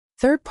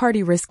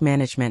Third-party risk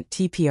management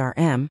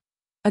 (TPRM),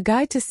 a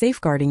guide to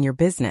safeguarding your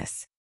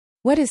business.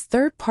 What is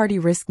third-party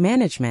risk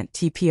management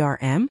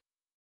 (TPRM)?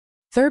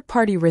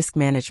 Third-party risk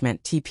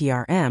management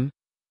 (TPRM)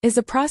 is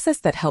a process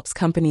that helps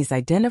companies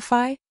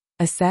identify,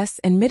 assess,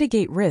 and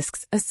mitigate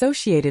risks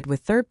associated with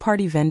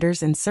third-party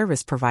vendors and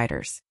service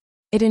providers.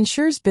 It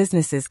ensures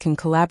businesses can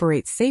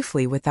collaborate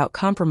safely without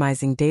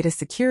compromising data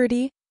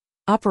security,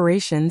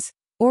 operations,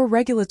 or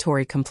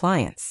regulatory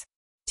compliance.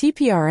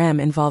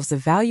 TPRM involves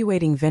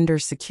evaluating vendor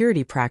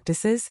security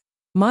practices,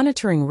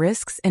 monitoring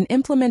risks, and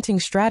implementing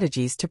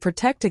strategies to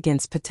protect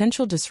against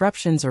potential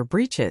disruptions or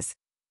breaches,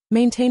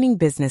 maintaining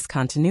business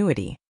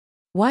continuity.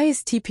 Why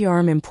is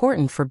TPRM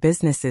important for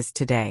businesses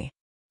today?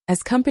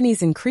 As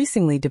companies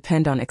increasingly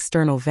depend on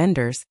external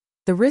vendors,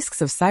 the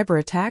risks of cyber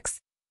attacks,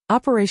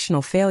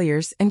 operational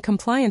failures, and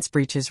compliance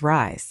breaches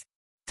rise.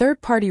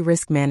 Third-party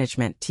risk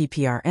management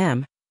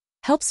 (TPRM)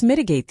 helps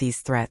mitigate these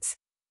threats,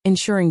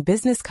 ensuring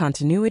business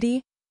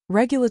continuity,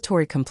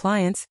 regulatory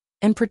compliance,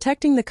 and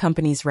protecting the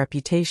company's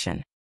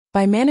reputation.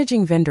 By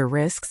managing vendor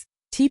risks,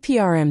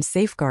 TPRM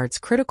safeguards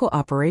critical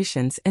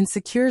operations and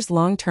secures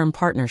long-term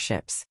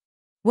partnerships.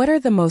 What are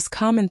the most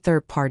common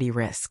third-party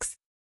risks?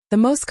 The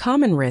most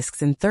common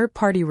risks in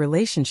third-party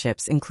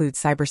relationships include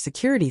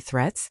cybersecurity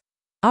threats,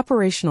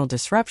 operational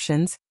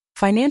disruptions,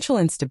 financial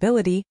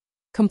instability,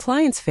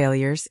 compliance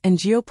failures, and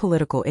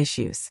geopolitical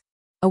issues.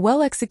 A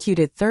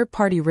well-executed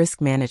third-party risk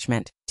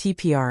management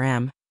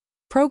 (TPRM)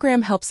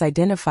 program helps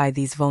identify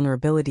these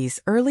vulnerabilities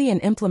early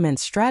and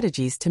implements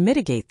strategies to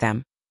mitigate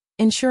them,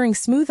 ensuring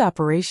smooth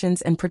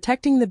operations and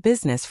protecting the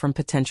business from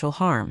potential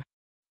harm.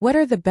 What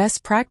are the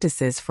best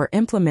practices for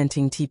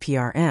implementing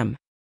TPRM?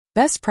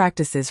 Best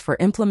practices for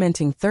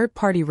implementing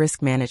third-party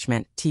risk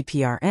management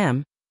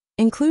 (TPRM)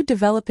 include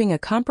developing a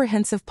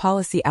comprehensive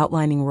policy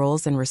outlining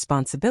roles and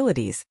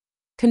responsibilities,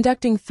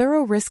 conducting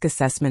thorough risk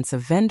assessments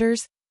of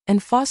vendors,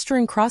 and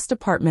fostering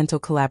cross-departmental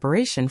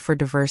collaboration for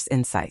diverse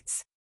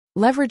insights.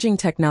 Leveraging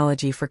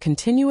technology for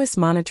continuous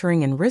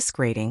monitoring and risk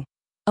rating,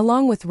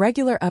 along with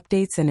regular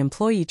updates and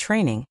employee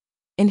training,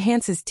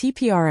 enhances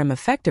TPRM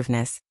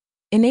effectiveness,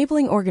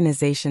 enabling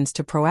organizations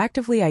to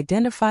proactively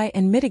identify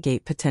and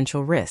mitigate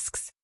potential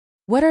risks.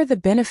 What are the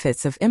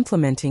benefits of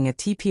implementing a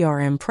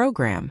TPRM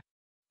program?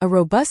 A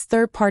robust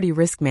third-party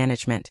risk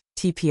management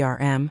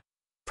 (TPRM)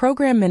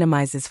 program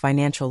minimizes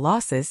financial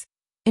losses,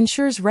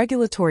 ensures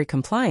regulatory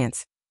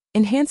compliance,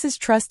 enhances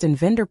trust in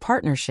vendor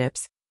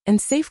partnerships, and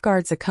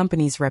safeguards a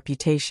company's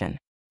reputation.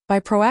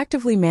 By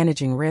proactively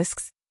managing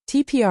risks,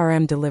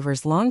 TPRM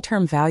delivers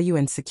long-term value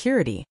and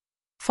security,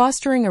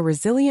 fostering a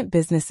resilient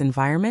business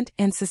environment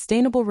and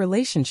sustainable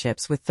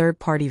relationships with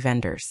third-party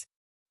vendors.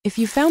 If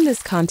you found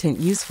this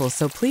content useful,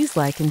 so please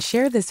like and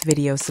share this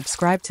video,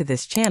 subscribe to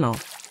this channel,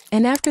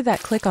 and after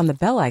that click on the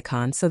bell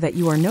icon so that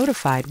you are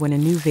notified when a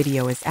new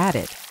video is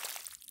added.